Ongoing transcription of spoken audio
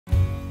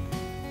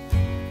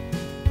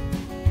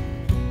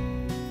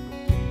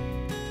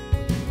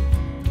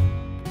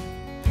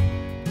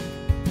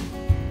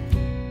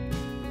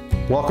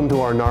Welcome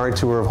to our NARI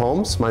tour of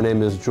homes. My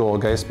name is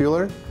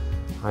Geissbuhler.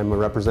 I'm a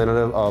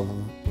representative of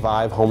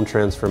Vive Home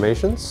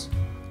Transformations.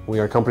 We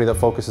are a company that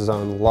focuses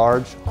on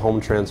large home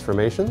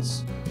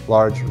transformations,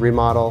 large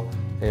remodel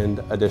and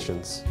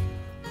additions.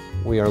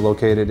 We are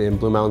located in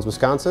Blue Mountains,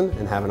 Wisconsin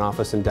and have an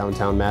office in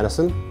downtown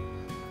Madison.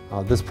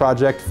 This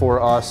project for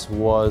us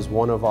was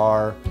one of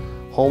our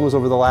homes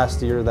over the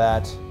last year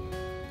that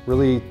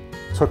really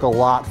took a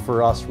lot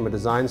for us from a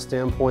design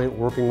standpoint,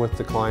 working with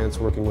the clients,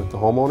 working with the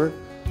homeowner.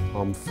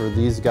 For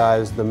these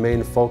guys, the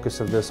main focus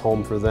of this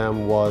home for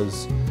them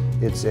was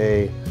it's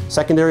a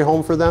secondary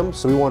home for them,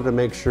 so we wanted to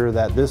make sure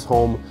that this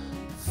home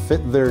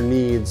fit their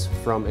needs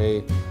from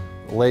a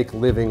lake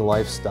living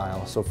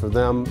lifestyle. So for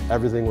them,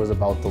 everything was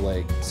about the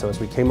lake. So as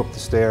we came up the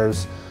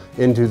stairs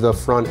into the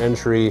front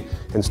entry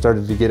and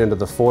started to get into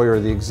the foyer,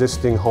 the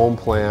existing home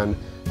plan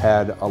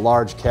had a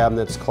large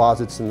cabinets,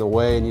 closets in the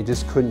way, and you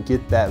just couldn't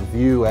get that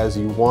view as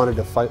you wanted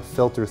to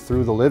filter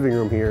through the living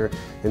room here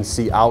and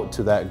see out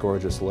to that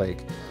gorgeous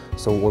lake.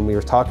 So when we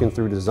were talking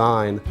through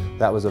design,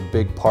 that was a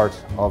big part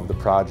of the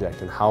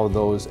project and how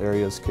those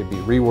areas could be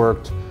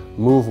reworked,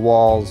 move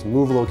walls,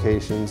 move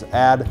locations,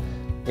 add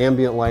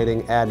ambient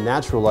lighting, add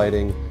natural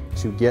lighting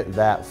to get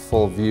that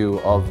full view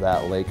of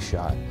that lake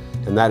shot.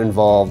 And that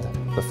involved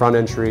the front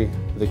entry,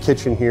 the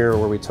kitchen here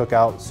where we took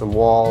out some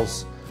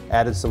walls,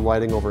 added some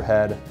lighting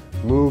overhead,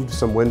 moved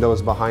some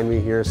windows behind me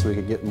here so we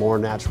could get more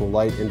natural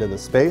light into the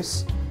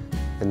space.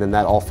 And then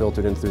that all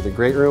filtered in through the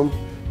great room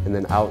and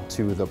then out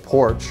to the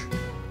porch.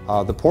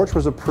 The porch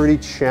was a pretty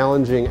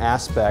challenging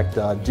aspect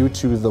due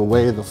to the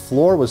way the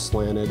floor was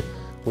slanted.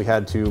 We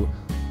had to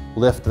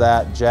lift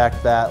that,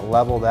 jack that,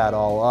 level that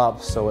all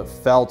up so it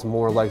felt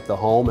more like the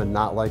home and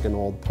not like an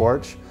old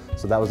porch.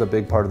 So that was a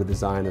big part of the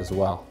design as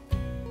well.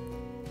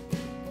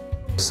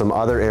 Some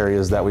other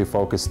areas that we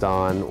focused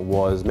on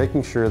was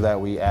making sure that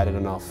we added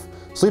enough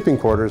sleeping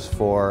quarters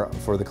for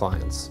the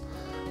clients.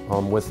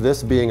 With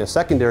this being a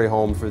secondary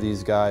home for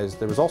these guys,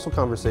 there was also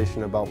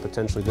conversation about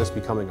potentially this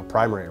becoming a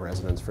primary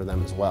residence for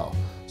them as well.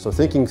 So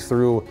thinking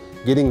through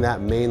getting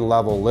that main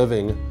level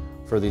living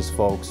for these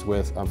folks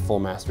with a full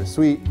master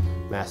suite,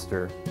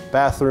 master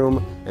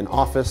bathroom, an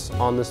office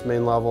on this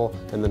main level,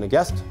 and then a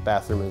guest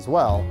bathroom as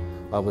well,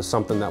 was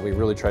something that we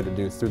really tried to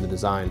do through the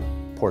design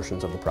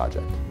portions of the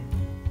project.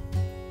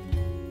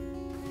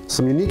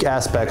 Some unique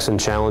aspects and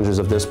challenges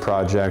of this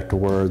project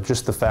were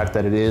just the fact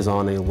that it is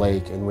on a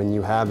lake, and when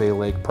you have a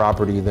lake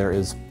property, there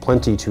is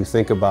plenty to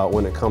think about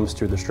when it comes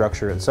to the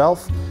structure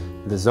itself,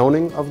 the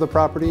zoning of the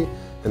property,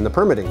 and the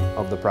permitting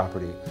of the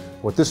property.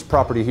 With this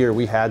property here,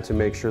 we had to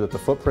make sure that the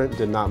footprint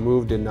did not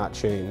move, did not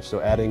change.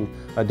 So adding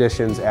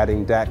additions,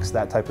 adding decks,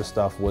 that type of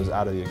stuff was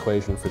out of the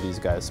equation for these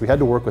guys. So we had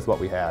to work with what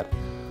we had.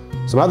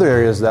 Some other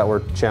areas that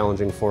were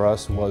challenging for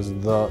us was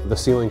the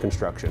ceiling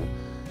construction.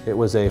 It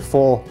was a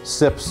full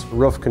SIPS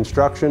roof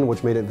construction,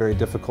 which made it very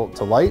difficult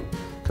to light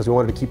because we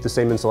wanted to keep the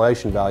same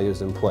insulation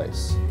values in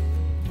place.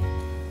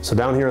 So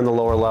down here in the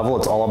lower level,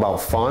 it's all about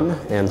fun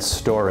and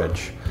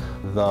storage.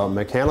 The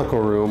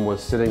mechanical room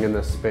was sitting in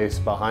this space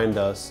behind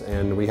us,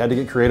 and we had to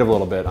get creative a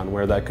little bit on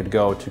where that could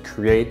go to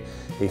create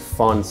a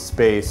fun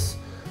space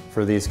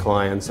for these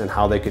clients and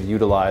how they could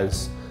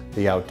utilize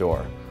the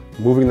outdoor.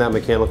 Moving that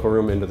mechanical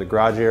room into the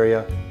garage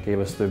area gave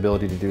us the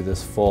ability to do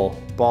this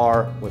full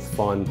bar with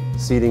fun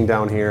seating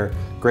down here,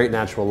 great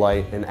natural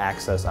light, and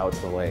access out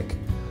to the lake.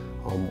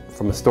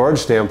 From a storage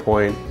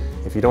standpoint,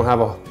 if you don't have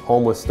a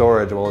home with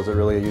storage, well, is it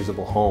really a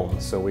usable home?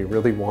 So we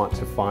really want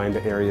to find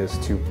areas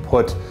to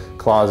put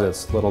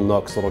closets, little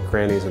nooks, little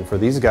crannies, and for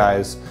these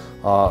guys,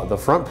 the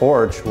front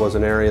porch was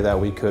an area that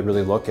we could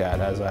really look at.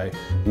 As I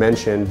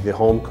mentioned, the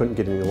home couldn't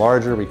get any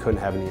larger, we couldn't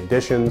have any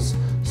additions,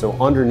 so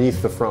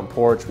underneath the front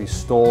porch, we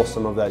stole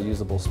some of that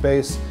usable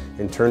space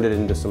and turned it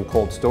into some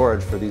cold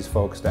storage for these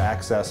folks to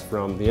access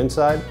from the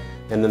inside,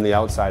 and then the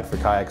outside for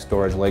kayak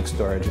storage, lake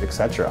storage,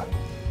 etc.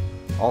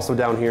 Also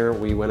down here,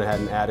 we went ahead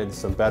and added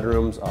some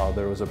bedrooms.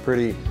 There was a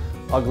pretty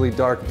ugly,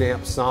 dark,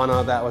 damp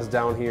sauna that was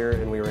down here,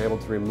 and we were able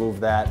to remove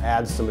that,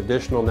 add some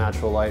additional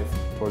natural light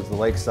towards the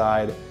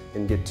lakeside,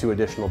 and get 2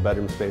 additional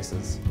bedroom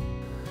spaces.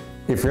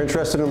 If you're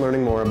interested in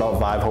learning more about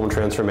Vive Home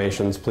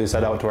Transformations, please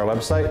head out to our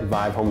website,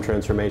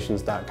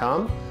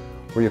 vivehometransformations.com,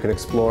 where you can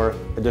explore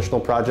additional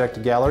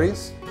project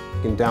galleries.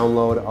 You can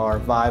download our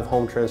Vive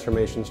Home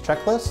Transformations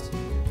checklist,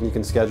 and you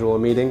can schedule a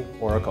meeting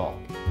or a call.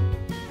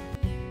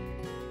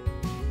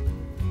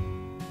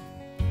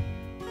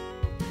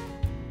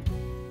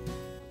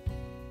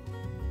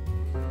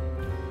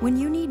 When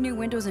you need new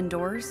windows and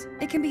doors,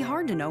 it can be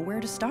hard to know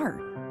where to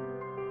start.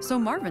 So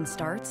Marvin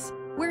starts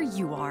where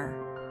you are.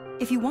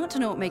 If you want to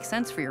know what makes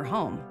sense for your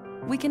home,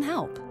 we can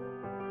help.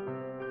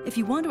 If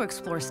you want to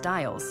explore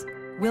styles,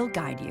 we'll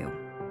guide you.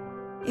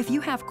 If you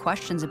have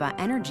questions about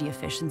energy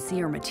efficiency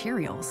or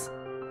materials,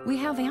 we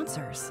have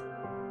answers.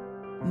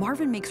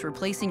 Marvin makes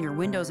replacing your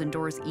windows and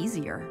doors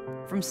easier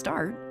from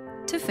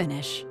start to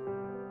finish.